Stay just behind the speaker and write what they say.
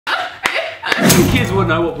think kids would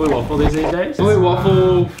know what blue waffle is these days. Blue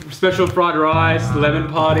waffle, special fried rice, lemon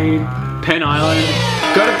party, Penn Island.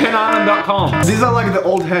 Go to pennisland.com. These are like the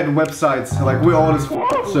old head websites. Like we're old as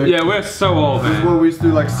f. So yeah, we're so old, man. This is what we used to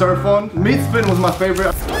do, like surf on. Meat spin was my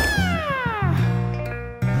favorite.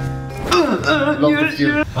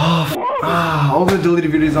 All the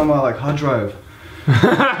deleted videos on my like hard drive.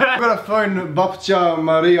 I'm gonna phone Babcia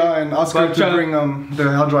Maria and ask her to bring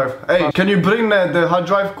the hard drive. Hey, can you bring the hard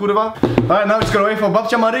drive, kurwa? Alright, now it's gonna wait for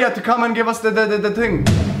Babcia Maria to come and give us the thing.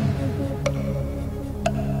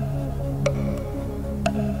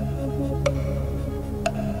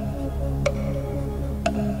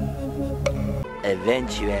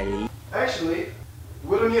 Eventually. Actually,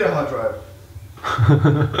 we don't need a hard drive.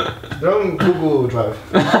 They're on Google Drive.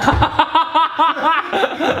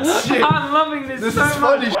 Shit. I'm loving this so is much.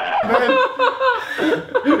 Funny man.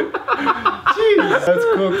 Jeez. That's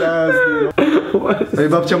cooked ass, dude. Hey,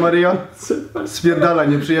 Babcia Maria. Spierdala,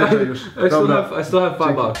 nie przyjeżdżaj już. I still have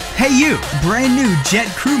 $5. Hey you! Brand new Jet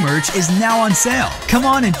Crew merch is now on sale. Come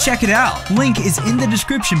on and check it out. Link is in the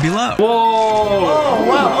description below. Whoa! Oh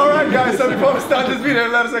wow! Alright guys, so before we start this video,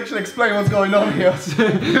 let us actually explain what's going on here.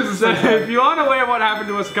 So if you aren't aware of what happened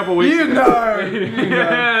to us a couple weeks ago. You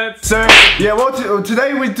know. So yeah, what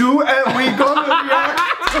today we do, we gonna react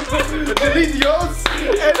to videos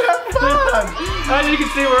and have fun. As you can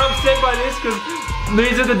see, we're upset by this because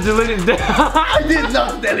these are the deleted. I did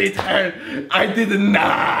not delete her. I did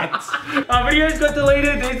not. Our videos got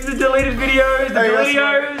deleted. These are the deleted videos. The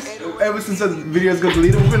videos. Ever since the videos got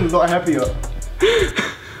deleted, we've been a lot happier.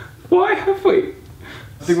 Why have we?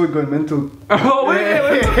 I think we're going mental. Oh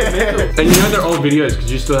wait, And you know they're old videos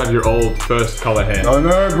because you still have your old first color hair. Oh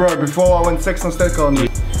no, bro! Before I went sex on state on you.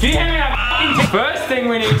 First thing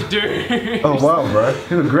we need to do. Oh wow, bro!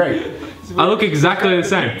 You look great. I look exactly the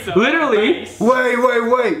same. Literally.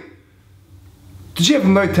 Wait! Did you have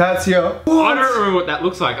no tats here? What? I don't remember what that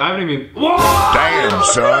looks like. I haven't even. Whoa! Damn,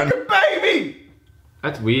 son! Baby!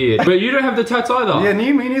 That's weird. But you don't have the tats either. Yeah,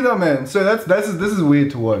 me neither, man. So this is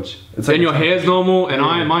weird to watch. It's like and your hair's normal, and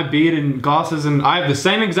my beard and glasses, and I have the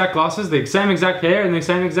same exact glasses, the same exact hair, and the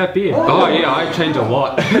same exact beard. Oh yeah, I've changed a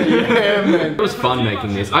lot. Yeah, man. It was fun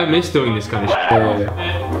making this. I miss doing this kind of shit.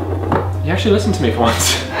 Yeah. You actually listened to me for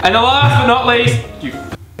once. And the last but not least,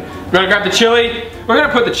 we're gonna grab the chili. We're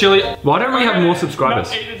gonna put the chili. Why don't we have more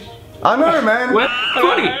subscribers? I know, man. We're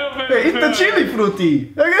funny. Hey, eat the chili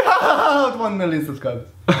fruity. 1 million subscribers.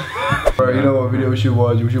 Bro, you know what video we should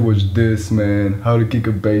watch? We should watch this, man. How to kick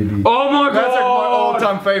a baby. Oh my god! That's like my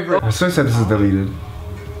all-time favorite. I'm so sad this is deleted.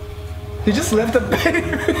 He just left the baby.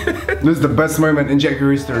 This is the best moment in Jet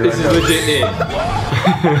Crew history. This is legit it.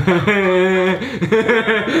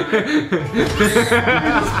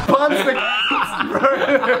 Punch the bro.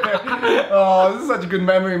 Oh, this is such a good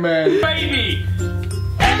memory, man. Baby!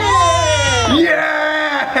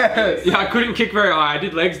 Yeah! Yeah, I couldn't kick very high. I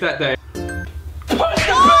did legs that day. Punch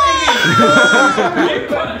the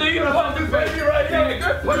baby! You punch the baby right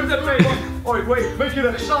here. Punch the baby. Oh, wait, make it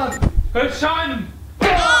a shot. A shine.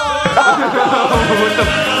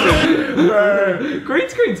 Green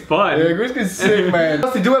screen's fun. Yeah, green screen's sick, man.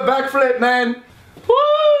 Frosty, do a backflip, man.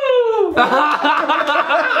 Woo! I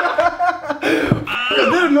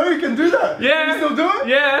didn't know you can do that. Yeah. Can you still do it?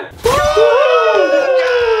 Yeah.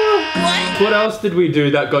 What else did we do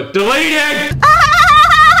that got deleted?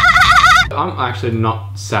 I'm actually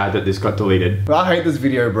not sad that this got deleted. I hate this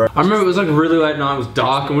video, bro. I remember it was like really late night, it was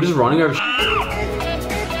dark, and we're just running over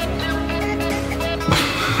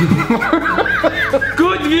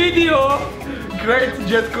Good video! Great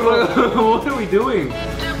Jet Crew. What are we doing?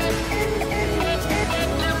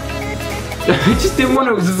 I just didn't want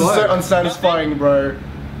to This is so unsatisfying, bro.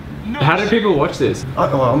 How did people watch this?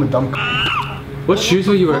 Oh, I'm a dumb What shoes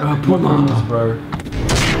were you wearing? Oh, poor mom. bro.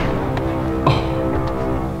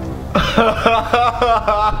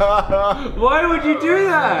 Why would you do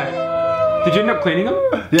that? Did you end up cleaning them?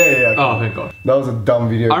 Yeah. Oh, thank God. That was a dumb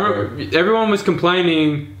video. I remember everyone was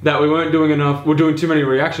complaining that we weren't doing enough, we're doing too many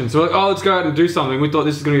reactions. So we're like, oh, let's go out and do something. We thought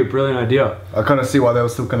this was going to be a brilliant idea. I kind of see why they were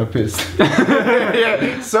still kind of pissed.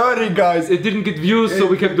 Yeah, sorry guys. It didn't get views, so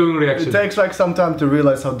we kept doing reactions. It takes like some time to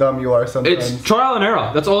realize how dumb you are sometimes. It's trial and error.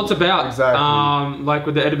 That's all it's about. Exactly. Like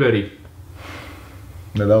with the Eddie Birdie.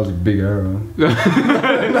 No, that was a big error. Yeah.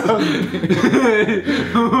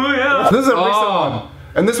 This is a recent one.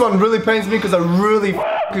 And this one really pains me because I really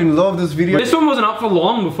fucking love this video. This one wasn't up for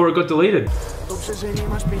long before it got deleted.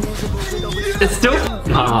 It's still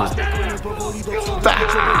hard.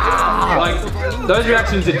 Like, those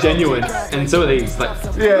reactions are genuine, and so are these. Like,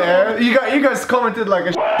 yeah, you guys commented like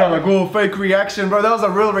a I'm like, oh, fake reaction, bro. That was a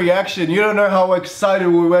real reaction. You don't know how excited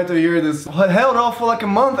we were to hear this. I held off for like a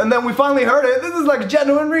month and then we finally heard it. This is like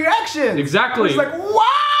genuine reaction. Exactly. It's like,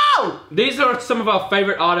 wow! These are some of our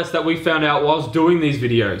favorite artists that we found out whilst doing these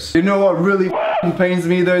videos. You know what really pains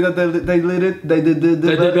me though, that they did it? They did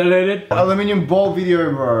it? Aluminium ball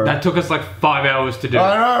video, bro. That took us like 5 hours to do.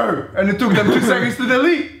 I know! And it took them 2 seconds to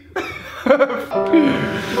delete.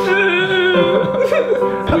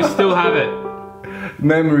 We still have it.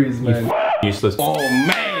 Memories, man. Useless. Oh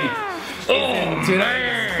man!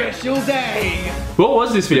 Today's special day! What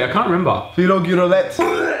was this video? I can't remember. Vlog roulette.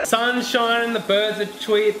 Sun's shining, the birds are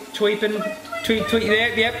tweeping,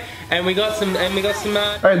 yep. And we got some,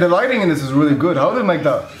 Hey, the lighting in this is really good. How did they make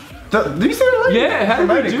that? Did you see the lighting? Yeah, how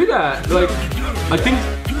did they do that? Like, I think...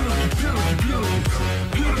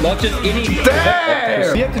 not just any.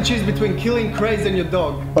 Damn! You have to choose between killing Craze and your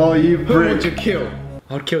dog. Oh, you Who would prick. you kill?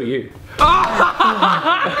 I'd kill you.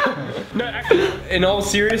 No, actually, in all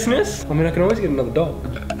seriousness, I mean, I can always get another dog,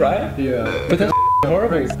 right? Yeah. But that's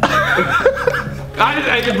horrible. I just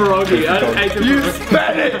ate the pierogi. I just ate the You pierogi.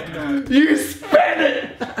 spat it! You spat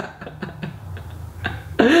it!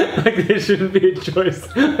 Like, there shouldn't be a choice.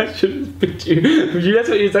 I shouldn't pick you.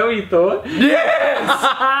 Is that what you thought? Yes!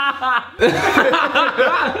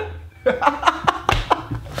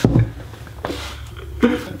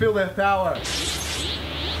 Feel their power.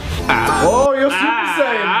 Oh, you're Super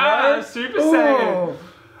Saiyan, bro. Super Saiyan. Oh.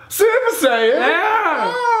 Super Saiyan?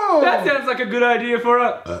 Yeah. Oh. That sounds like a good idea for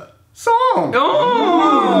a Song.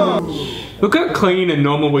 Oh. Look how clean and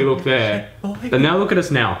normal we look there. And now look at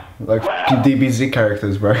us now. Like f***ing DBZ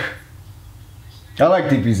characters, bro. I like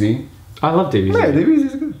DBZ. I love DBZ. Yeah, DBZ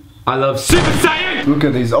is good. I love Super Saiyan. Look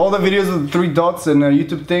at these. All the videos with the 3 dots and a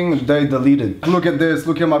YouTube thing, they deleted. Look at this.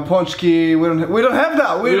 Look at my punch key. We don't have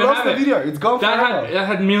that. We don't lost have the it. video. It's gone forever. That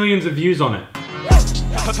had millions of views on it.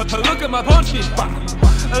 Look at my punch key. Look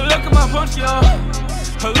at my punch key.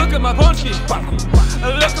 Look at my punch key.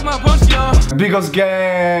 Look at my punch key. Bigos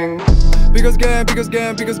gang. Biggest gang, biggest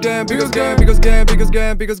gang, biggest gang, biggest gang, biggest gang, biggest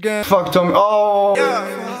gang, biggest gang. Fuck Tommy. Oh.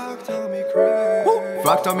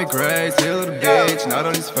 Fuck Tommy Grace, heel of the beach, not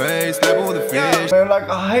on his face, level with the fish. Man, like,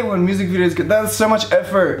 I hate when music videos get, that's so much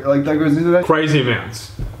effort. Like, that goes into that. Crazy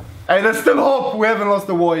amounts. Hey, there's still hope. We haven't lost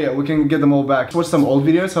the war yet. We can get them all back. Watch some old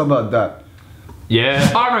videos. How about that? Yeah.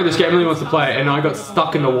 I remember this game really wants to play and I got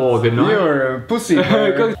stuck in the wall, didn't I? You're a pussy,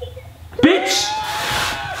 bro. Bitch!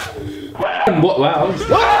 What? Wow.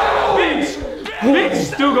 Bitch! Bitch!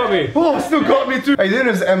 Still got me. Oh, still got me too. Hey, then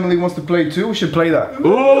as Emily wants to play too, we should play that.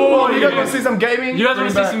 Oh, You guys want to see some gaming? You guys want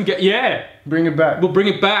to see some yeah. Bring it back. We'll bring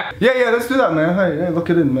it back. Yeah, let's do that, man. Hey, lock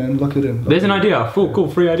it in, man. Lock it in. There's an idea. Cool,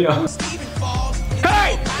 free idea.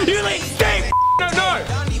 Hey, you leave Steve. No.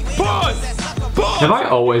 Pause. Have I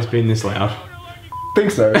always been this loud?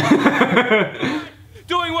 Think so.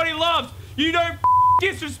 Doing what he loves. You don't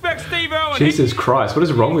disrespect Steve Owen. Jesus Christ, what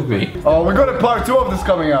is wrong with me? Oh, we got a part 2 of this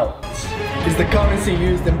coming out. Is the currency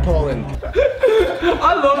used in Poland?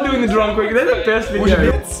 I love doing the drunk quick. They're the best Which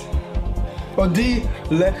videos. bits? Odi,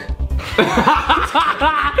 lech.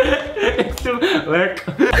 It's still like.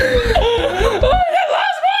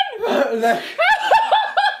 Lech.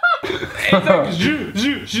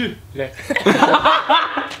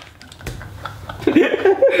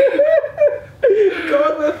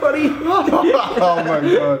 God, we're funny. Oh my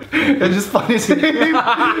god. It's just funny seeing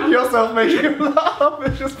yourself making him laugh.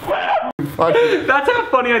 It's just funny. That's how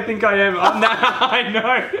funny I think I am. I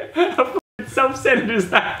know. How self-centered is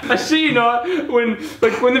that? I shit you not, when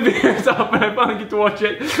the video's up and I finally get to watch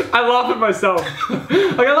it, I laugh at myself.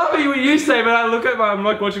 Like, I laugh at what you say, but I look at I'm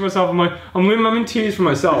like watching myself, I'm like, I'm in tears for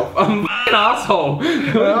myself. I'm an asshole.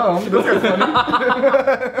 Oh, this guy's funny.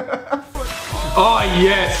 Oh,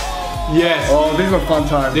 yes. Yes. Oh, these were fun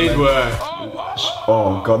times. These man. were.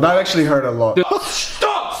 Oh god, that actually hurt a lot.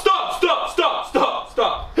 Stop.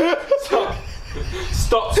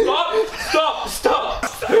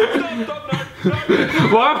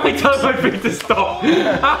 Why am I telling my feet to stop?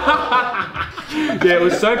 Yeah, it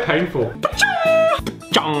was so painful.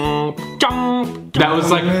 That was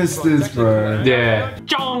like, I missed this, bro. yeah.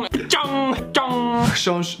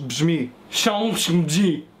 Książ brzmi. W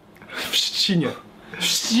trzcinie.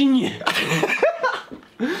 Śminie.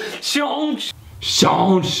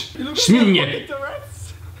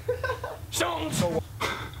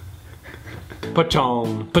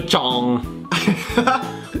 Pachong.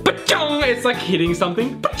 It's like hitting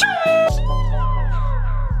something.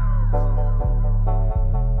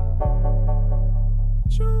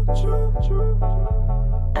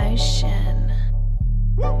 Ocean.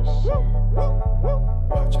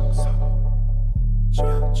 Put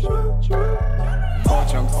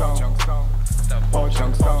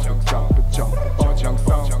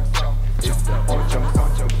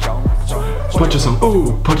your song,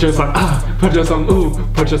 ooh, put your song, ah, put your song, ooh,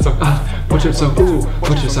 put your song, ah, put your song, ooh,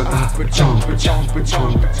 put your song, ah, jump, jump,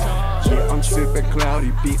 jump. Yeah, I'm super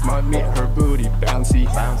cloudy, beat my meat, her booty bouncy.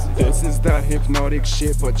 This is the hypnotic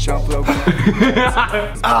shit, but jump low.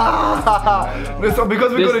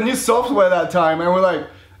 Because we got a new software that time, and we're like,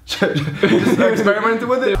 just experimenting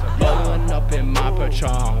with it. Rolling up in my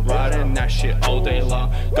Patron, riding that shit all day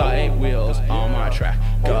long. Got 8 wheels on my track,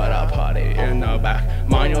 got a party in the back.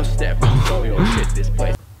 Mind your step, go your shit this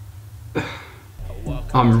place.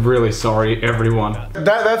 I'm really sorry, everyone.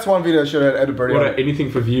 That's one video I should have edited. What are anything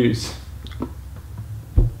for views?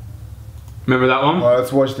 Remember that one? Well,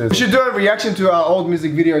 let's watch this. We should do a reaction to our old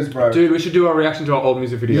music videos, bro. Dude, we should do our reaction to our old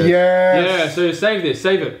music videos. Yes. Yeah, so save this,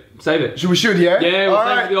 save it. Save it. We should, yeah? Yeah, we'll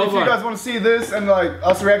Alright, save the old if one. you guys want to see this and like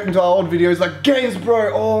us reacting to our old videos, like games,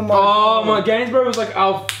 bro, oh my god. My Gainsborough was like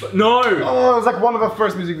our no! Oh, it was like one of our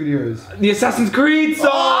first music videos. The Assassin's Creed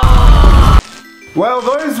song! Oh. Well,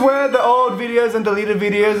 those were the old videos and deleted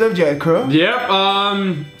videos of Jet Crew. Yep,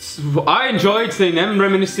 I enjoyed seeing them,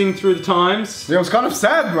 reminiscing through the times. Yeah, it was kind of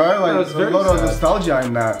sad, bro. Like, it was a lot of nostalgia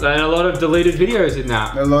in that. And a lot of deleted videos in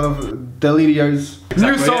that. A lot of deleteos.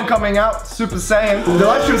 New song coming out, Super Saiyan. The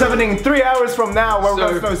live stream's happening in 3 hours from now, where we're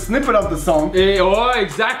going to throw a snippet of the song. Yeah, oh,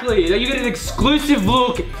 exactly. You get an exclusive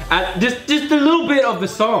look at just a little bit of the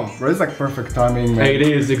song. Bro, it's like perfect timing, man. It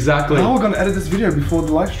is, exactly. How are we gonna edit this video before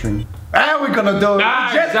the live stream? And we're gonna do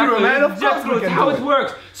Jet Crew, man. Of course we can how do it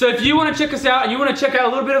works. So if you want to check us out and you want to check out a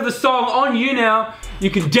little bit of the song on YouNow, you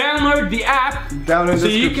can download the app. So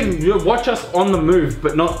you can watch us on the move,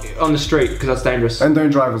 but not on the street because that's dangerous. And don't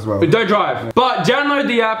drive as well. But don't drive. Yeah. But download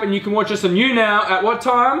the app and you can watch us on YouNow at what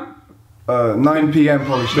time? 9 PM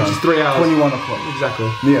Polish time. Which is 3 hours. 21 o'clock.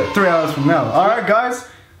 Exactly. Yeah, 3 hours from now. Alright guys.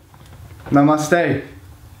 Namaste.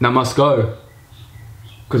 Now must go.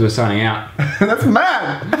 Because we're signing out. That's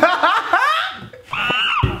mad.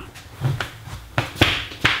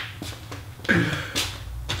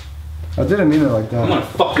 I didn't mean it like that. I'm gonna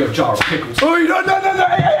fuck your jar of pickles. Oh, no,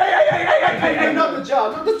 hey, not the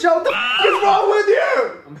jar, not the jar. What the f is wrong with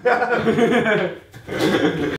you?